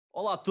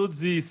Olá a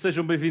todos e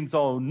sejam bem-vindos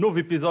ao novo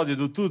episódio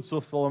do Tudo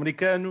sobre Futebol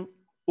Americano.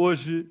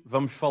 Hoje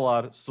vamos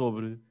falar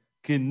sobre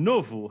que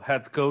novo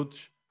head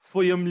coach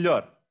foi a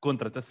melhor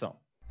contratação.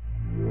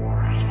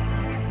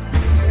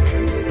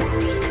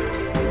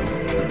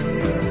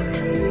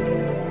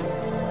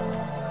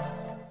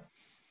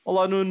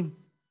 Olá Nuno,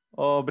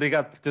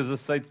 obrigado por teres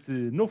aceito este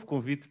novo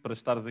convite para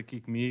estares aqui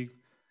comigo.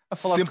 A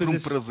falar sempre de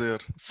coisas... um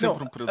prazer,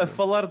 sempre um prazer. A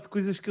falar de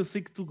coisas que eu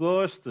sei que tu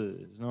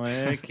gostas, não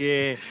é?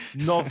 Que é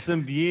novos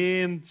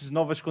ambientes,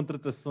 novas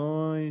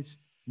contratações,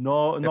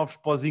 novos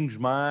pozinhos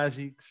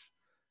mágicos.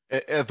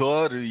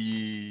 Adoro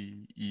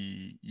e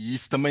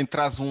isso também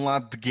traz um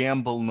lado de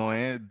gamble, não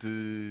é?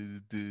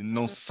 De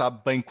não se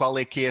sabe bem qual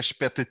é que é a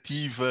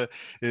expectativa,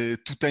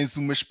 tu tens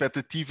uma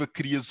expectativa,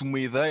 crias uma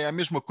ideia, a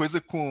mesma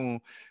coisa com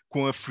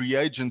a free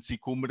agency,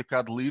 com o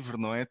mercado livre,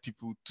 não é?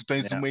 Tipo, tu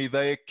tens uma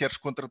ideia que queres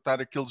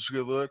contratar aquele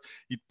jogador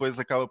e depois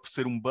acaba por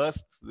ser um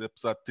bust,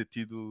 apesar de ter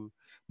tido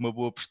uma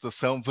boa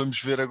prestação.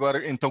 Vamos ver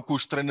agora, então com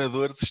os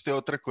treinadores isto é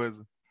outra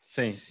coisa.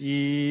 Sim,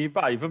 e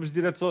vamos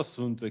direto ao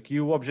assunto. Aqui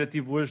o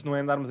objetivo hoje não é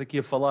andarmos aqui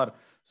a falar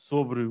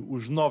sobre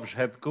os novos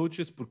head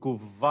coaches, porque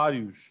houve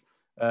vários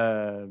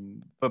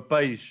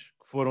papéis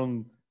que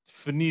foram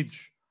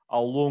definidos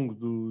ao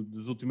longo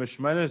das últimas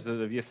semanas.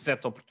 Havia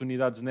 7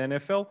 oportunidades na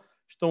NFL,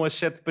 estão as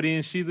 7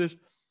 preenchidas.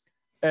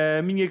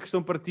 A minha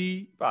questão para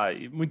ti,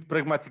 muito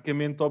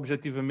pragmaticamente,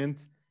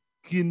 objetivamente,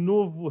 que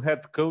novo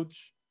head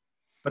coach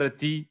para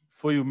ti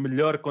foi a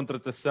melhor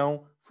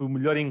contratação, foi o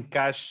melhor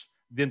encaixe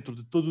dentro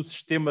de todo o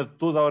sistema, de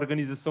toda a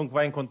organização que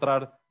vai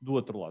encontrar do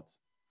outro lado?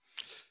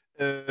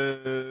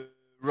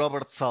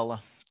 Robert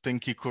Saleh. Tenho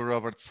que ir com o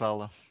Robert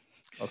Saleh.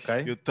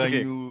 Ok.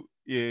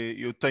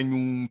 Eu tenho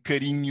um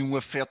carinho e um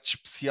afeto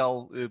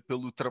especial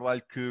pelo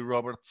trabalho que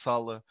Robert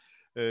Saleh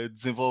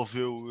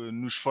desenvolveu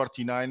nos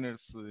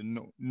 49ers.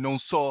 Não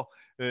só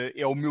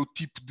é o meu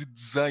tipo de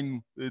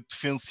desenho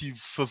defensivo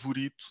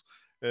favorito,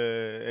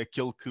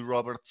 aquele que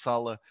Robert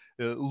Saleh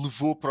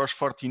levou para os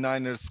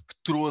 49ers, que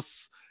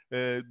trouxe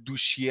do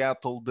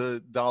Seattle,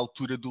 da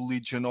altura do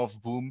Legion of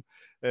Boom,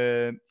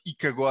 e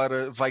que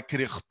agora vai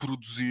querer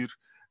reproduzir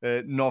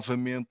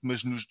novamente,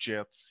 mas nos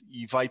Jets,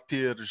 e vai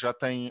ter, já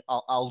tem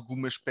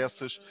algumas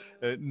peças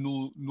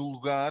no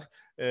lugar,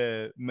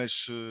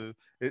 mas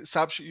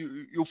sabes,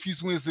 eu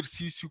fiz um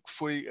exercício que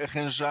foi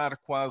arranjar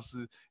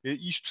quase,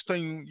 isto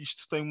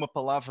tem uma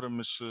palavra,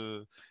 mas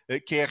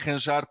que é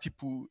arranjar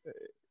tipo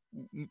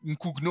um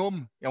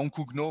cognome, é um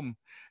cognome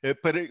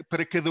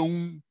para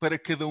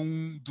cada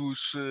um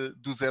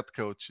dos head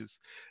coaches.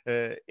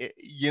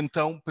 E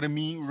então, para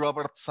mim,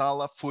 Robert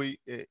Saleh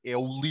é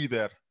o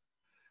líder.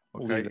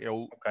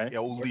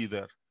 É o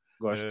líder.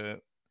 Gosto.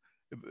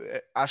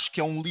 Acho que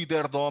é um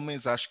líder de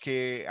homens, acho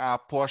que é a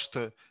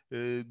aposta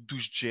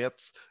dos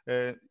Jets,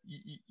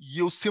 e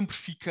eu sempre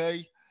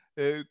fiquei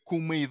com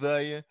uma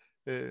ideia,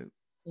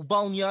 o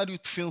balneário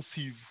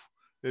defensivo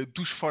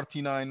dos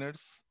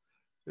 49ers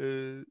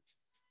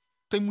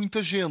tem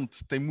muita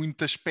gente, tem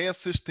muitas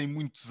peças, tem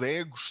muitos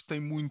egos, tem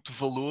muito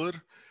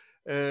valor,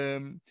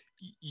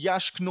 e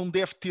acho que não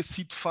deve ter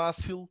sido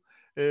fácil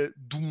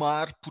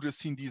domar, por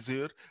assim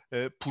dizer,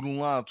 por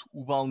um lado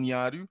o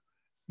balneário,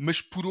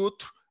 mas por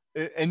outro,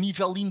 a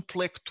nível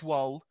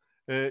intelectual,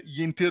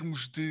 e em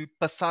termos de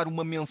passar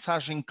uma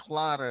mensagem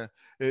clara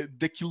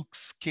daquilo que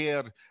se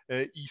quer,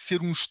 e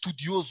ser um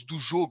estudioso do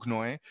jogo,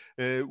 não é?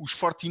 Os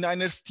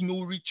 49ers tinham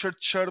o Richard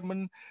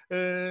Sherman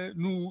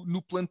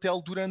no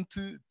plantel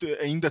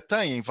ainda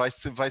têm,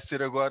 vai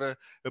ser agora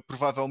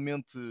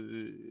provavelmente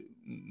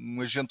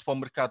um agente para o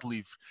mercado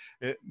livre.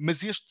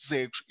 Mas estes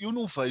egos, eu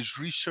não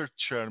vejo Richard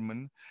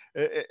Sherman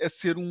a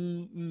ser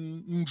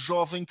um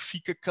jovem que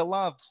fica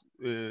calado.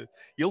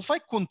 Ele vai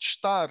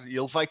contestar,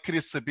 ele vai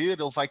querer saber,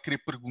 ele vai querer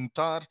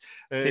perguntar.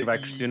 Sim, vai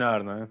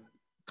questionar, não é?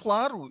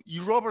 Claro, e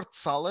Robert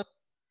Saleh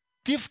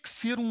teve que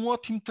ser um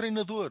ótimo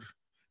treinador.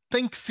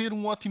 Tem que ser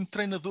um ótimo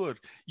treinador.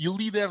 E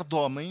líder de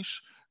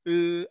homens,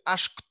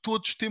 acho que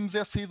todos temos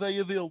essa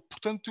ideia dele.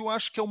 Portanto, eu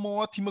acho que é uma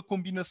ótima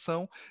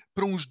combinação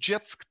para uns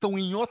Jets que estão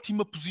em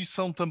ótima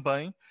posição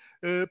também,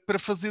 para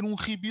fazer um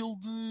rebuild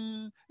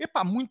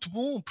muito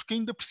bom, porque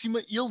ainda por cima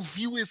ele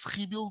viu esse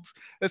rebuild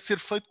a ser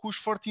feito com os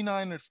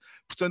 49ers.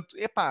 Portanto,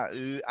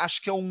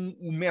 acho que é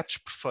um match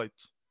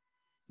perfeito.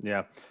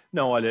 Yeah.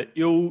 Não, olha,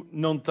 eu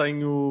não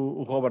tenho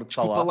o Robert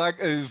Saleh. Desculpa lá,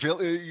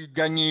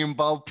 ganhei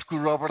embalo porque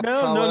o Robert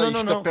Saleh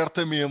isto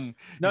aperta mesmo.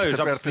 Não, eu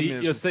já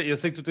percebi. Eu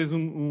sei que tu tens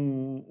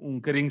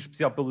um carinho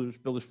especial pelos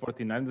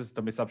 49ers,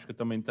 também sabes que eu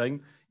também tenho,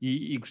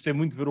 e gostei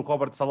muito de ver o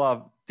Robert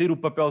Saleh ter o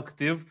papel que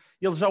teve.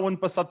 Ele já o ano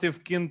passado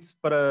teve quente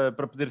para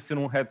poder ser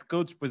um head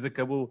coach, depois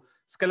acabou,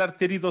 se calhar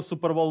ter ido ao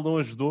Super Bowl não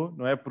ajudou,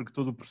 não é? Porque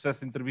todo o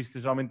processo de entrevista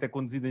geralmente é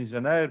conduzido em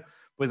janeiro,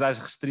 depois há as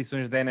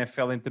restrições da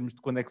NFL em termos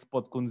de quando é que se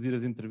pode conduzir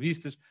as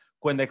entrevistas,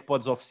 quando é que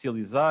podes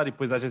oficializar, e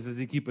depois às vezes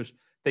as equipas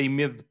têm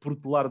medo de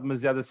protelar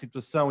demasiado a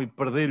situação e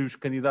perder os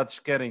candidatos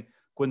que querem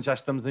quando já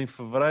estamos em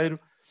fevereiro.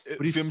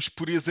 Por isso...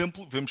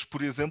 vemos,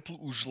 por exemplo,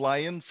 os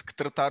Lions que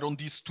trataram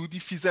disso tudo e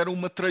fizeram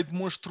uma trade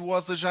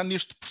monstruosa já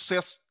neste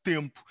processo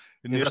tempo.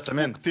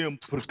 Exatamente, pouco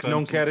tempo, porque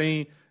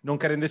portanto... não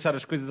querem deixar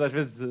as coisas às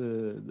vezes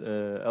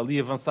ali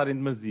avançarem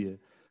demasia.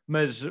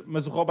 Mas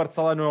o Robert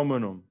Salah não é o meu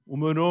nome. O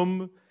meu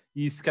nome,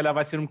 e se calhar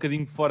vai ser um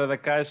bocadinho fora da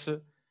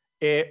caixa,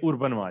 é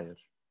Urban Meyer.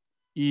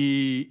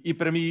 E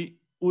para mim,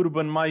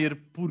 Urban Meyer,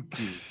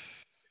 porquê?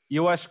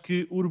 Eu acho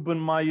que Urban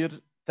Meyer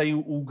tem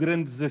o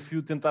grande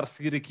desafio de tentar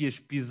seguir aqui as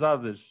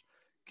pisadas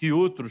que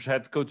outros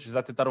head coaches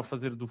já tentaram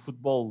fazer do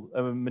futebol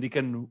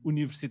americano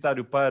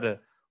universitário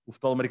para o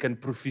futebol americano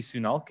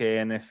profissional, que é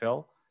a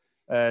NFL.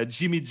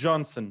 Jimmy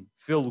Johnson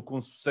fez-lo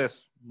com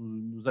sucesso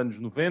nos anos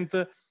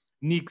 90.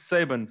 Nick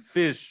Saban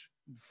fez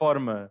de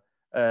forma,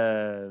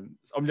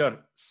 ou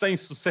melhor, sem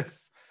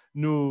sucesso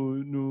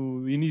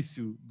no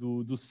início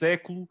do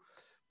século.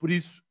 Por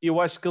isso,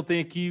 eu acho que ele tem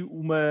aqui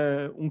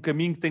um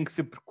caminho que tem que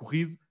ser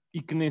percorrido e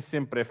que nem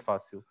sempre é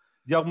fácil.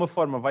 De alguma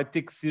forma, vai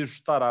ter que se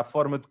ajustar à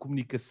forma de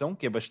comunicação,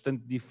 que é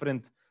bastante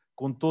diferente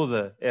com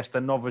toda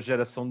esta nova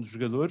geração de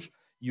jogadores,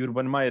 e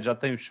Urban Meyer já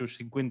tem os seus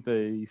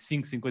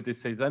 55,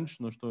 56 anos,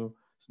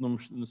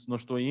 se não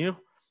estou em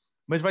erro,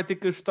 mas vai ter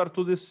que ajustar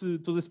todo esse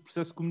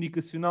processo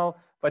comunicacional,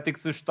 vai ter que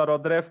se ajustar ao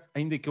draft,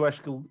 ainda que eu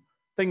acho que ele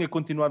tenha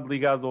continuado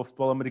ligado ao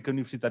futebol americano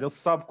universitário. Ele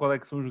sabe qual é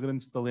que são os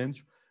grandes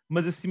talentos,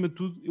 mas acima de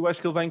tudo, eu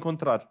acho que ele vai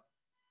encontrar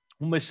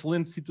uma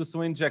excelente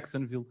situação em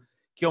Jacksonville,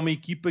 que é uma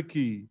equipa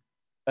que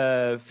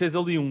fez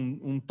ali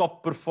um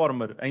top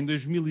performer em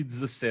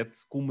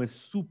 2017, com uma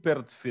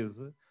super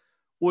defesa.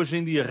 Hoje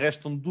em dia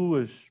restam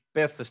duas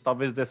peças,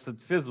 talvez, dessa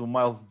defesa, o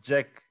Miles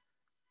Jack.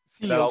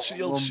 Sim,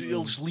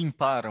 eles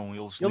limparam.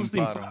 Eles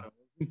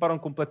limparam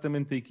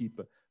completamente a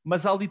equipa.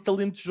 Mas há ali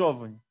talento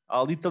jovem. Há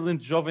ali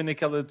talento jovem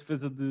naquela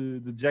defesa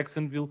de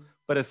Jacksonville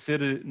para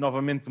ser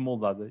novamente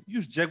moldada. E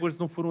os Jaguars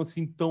não foram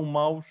assim tão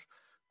maus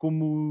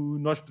como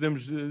nós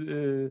podemos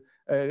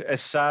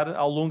achar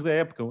ao longo da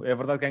época. É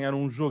verdade que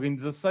ganharam um jogo em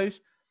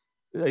 16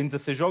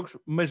 jogos,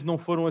 mas não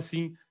foram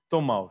assim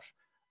tão maus.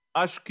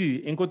 Acho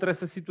que encontra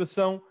essa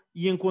situação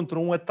e encontra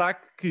um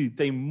ataque que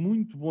tem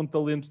muito bom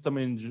talento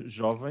também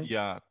jovem.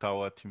 Está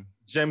ótimo.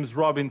 James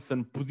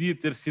Robinson podia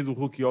ter sido o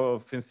rookie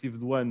ofensivo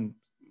do ano,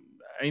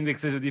 ainda que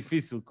seja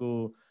difícil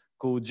com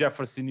o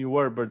Jefferson e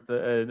o Herbert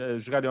a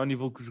jogarem ao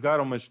nível que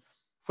jogaram, mas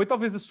foi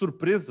talvez a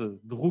surpresa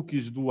de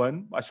rookies do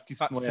ano. Acho que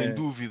isso não é... Sem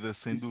dúvida.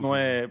 Não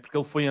é, porque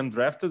ele foi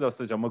undrafted, ou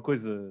seja, é uma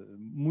coisa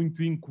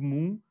muito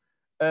incomum.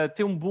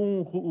 Tem um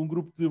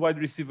grupo de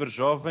wide receiver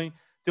jovem,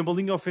 tem uma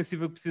linha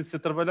ofensiva que precisa ser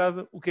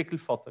trabalhada. O que é que lhe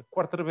falta?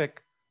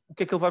 Quarterback. O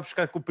que é que ele vai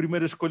buscar com a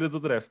primeira escolha do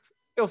draft?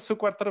 É o seu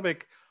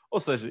quarterback. Ou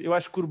seja, eu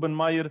acho que o Urban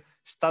Meyer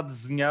está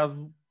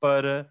desenhado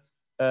para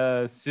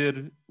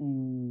ser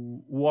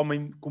o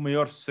homem com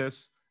maior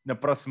sucesso na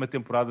próxima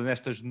temporada,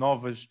 nestas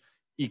novas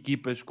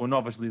equipas com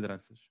novas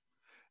lideranças.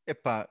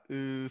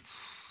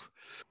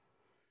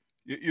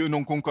 Eu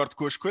não concordo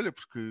com a escolha,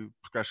 porque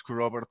acho que o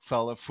Robert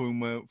Saleh foi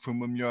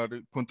uma melhor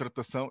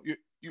contratação.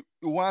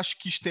 Eu acho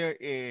que isto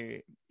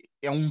é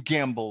um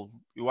gamble.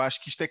 Eu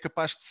acho que isto é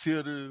capaz de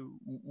ser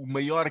o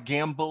maior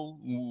gamble,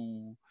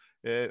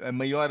 a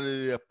maior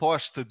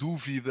aposta,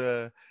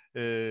 dúvida,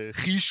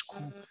 risco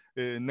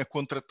na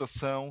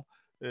contratação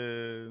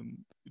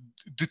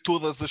de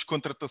todas as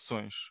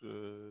contratações.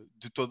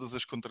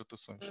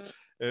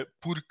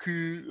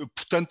 Porque,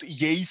 portanto,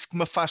 e é isso que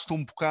me afasta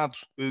um bocado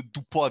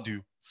do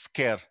pódio,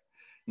 sequer.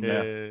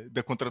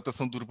 Da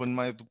contratação do Urban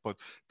Meyer do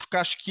pódio. Porque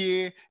acho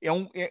que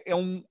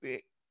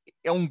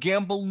é um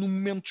gamble no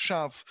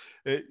momento-chave.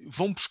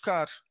 Vão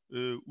buscar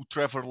o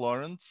Trevor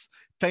Lawrence,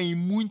 têm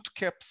muito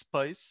cap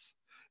space,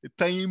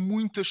 têm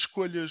muitas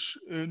escolhas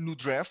no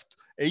draft,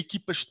 a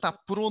equipa está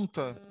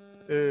pronta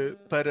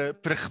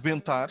para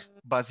rebentar,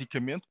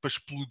 basicamente, para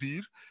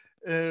explodir.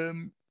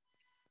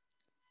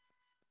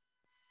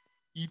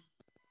 E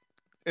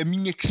a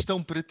minha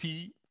questão para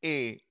ti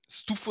é: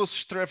 se tu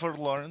fosses Trevor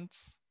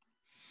Lawrence,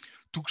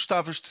 tu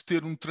gostavas de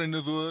ter um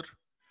treinador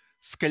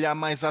se calhar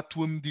mais à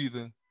tua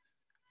medida.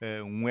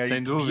 Um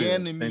Eric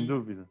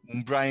Bieniemy,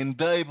 um Brian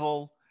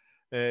Daboll,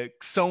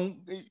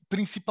 que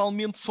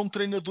principalmente são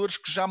treinadores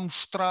que já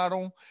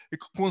mostraram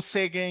que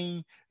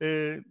conseguem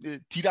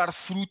tirar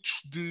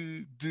frutos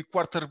de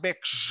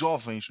quarterbacks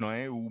jovens, não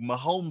é? O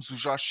Mahomes, o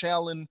Josh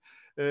Allen,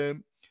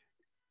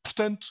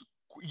 portanto,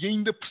 e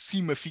ainda por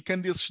cima,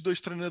 ficando esses dois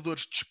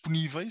treinadores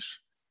disponíveis,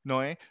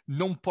 não é?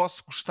 Não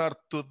posso gostar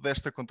de todo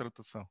desta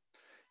contratação.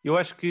 Eu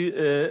acho que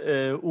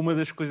uma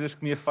das coisas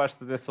que me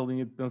afasta dessa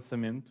linha de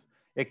pensamento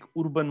é que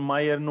Urban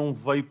Meyer não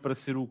veio para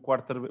ser o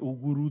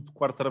guru de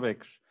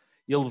quarterbacks.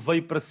 Ele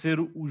veio para ser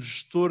o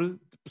gestor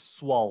de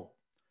pessoal.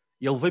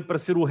 Ele veio para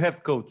ser o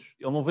head coach.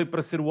 Ele não veio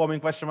para ser o homem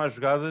que vai chamar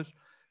jogadas,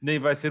 nem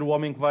vai ser o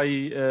homem que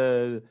vai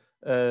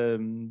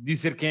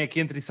dizer quem é que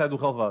entra e sai do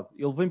relvado.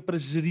 Ele vem para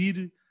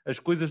gerir as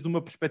coisas de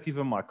uma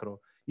perspectiva macro.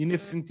 E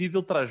nesse sentido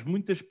ele traz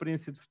muita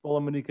experiência de futebol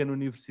americano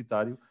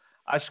universitário.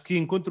 Acho que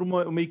encontra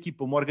uma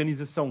equipa, uma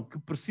organização que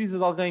precisa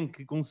de alguém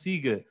que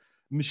consiga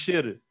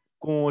mexer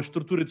com a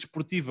estrutura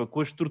desportiva,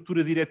 com a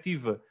estrutura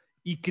diretiva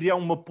e criar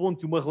uma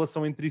ponte e uma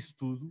relação entre isso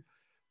tudo.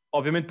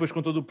 Obviamente depois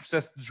com todo o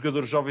processo de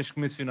jogadores jovens que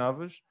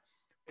mencionavas.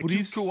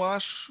 Aquilo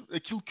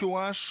que eu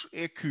acho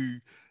é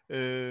que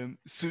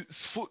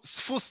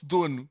Se fosse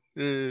dono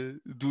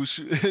dos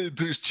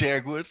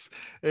Jaguars,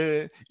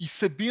 e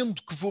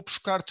sabendo que vou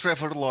buscar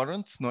Trevor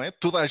Lawrence, não é?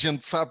 Toda a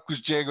gente sabe que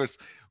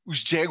os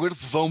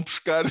Jaguars vão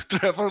buscar o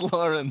Trevor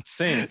Lawrence.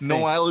 Sim, sim.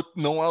 Não há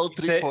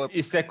outra hipótese.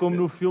 Isto é como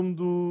no filme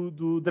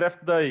do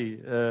Draft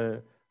Day.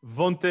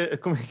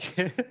 Como é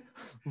que é?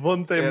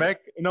 Vontae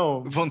Mac?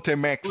 Não. Vontae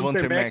Mac.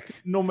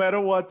 No matter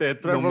what. É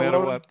Trevor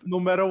Lawrence,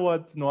 no matter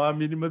what. Não há a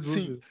mínima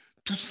dúvida. Sim.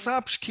 Tu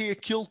sabes que é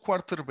aquele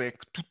quarterback,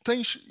 tu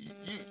tens,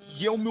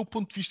 e é o meu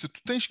ponto de vista,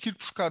 tu tens que ir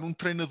buscar um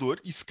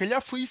treinador, e se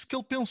calhar foi isso que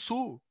ele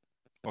pensou,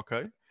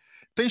 ok?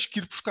 Tens que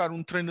ir buscar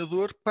um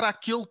treinador para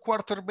aquele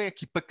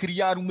quarterback e para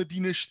criar uma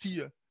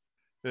dinastia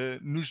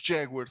nos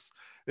Jaguars.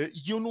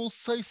 E eu não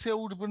sei se é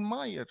Urban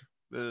Meyer.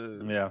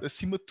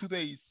 Acima de tudo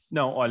é isso.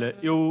 Não, olha,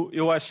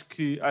 eu acho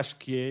que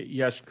é,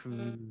 e acho que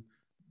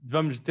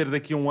vamos ter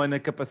daqui a um ano a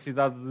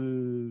capacidade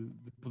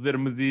de poder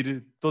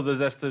medir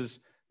todas estas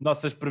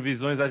nossas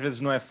previsões. Às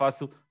vezes não é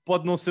fácil.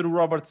 Pode não ser o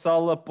Robert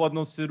Saleh, pode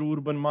não ser o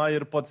Urban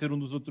Meyer, pode ser um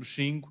dos outros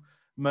 5,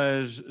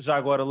 mas já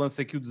agora lanço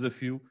aqui o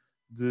desafio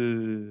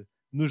de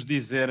nos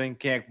dizerem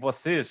quem é que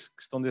vocês,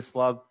 que estão desse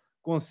lado,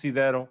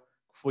 consideram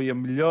que foi a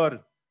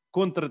melhor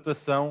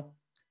contratação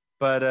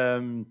para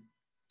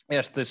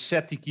estas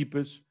 7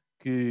 equipas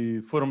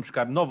que foram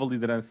buscar nova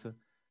liderança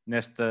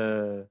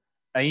nesta,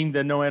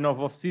 ainda não é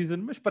nova off-season,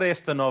 mas para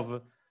esta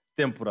nova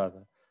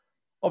temporada.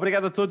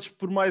 Obrigado a todos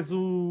por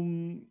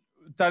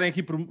estarem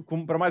aqui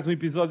para mais um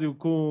episódio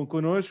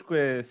connosco.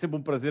 É sempre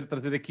um prazer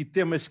trazer aqui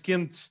temas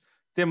quentes,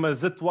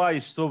 temas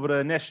atuais sobre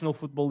a National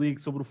Football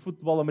League, sobre o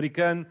futebol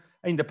americano,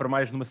 ainda para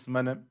mais numa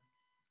semana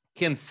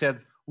que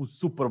antecede o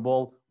Super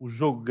Bowl, o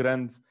jogo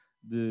grande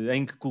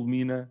em que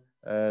culmina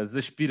as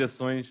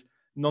aspirações,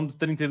 não de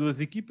 32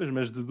 equipas,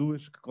 mas de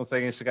 2 que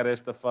conseguem chegar a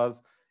esta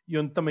fase, e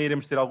onde também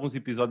iremos ter alguns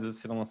episódios a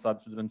serem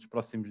lançados durante os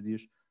próximos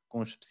dias, com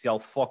um especial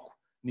foco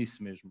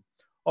nisso mesmo.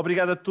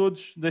 Obrigado a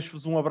todos,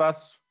 deixo-vos um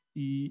abraço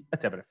e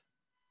até breve.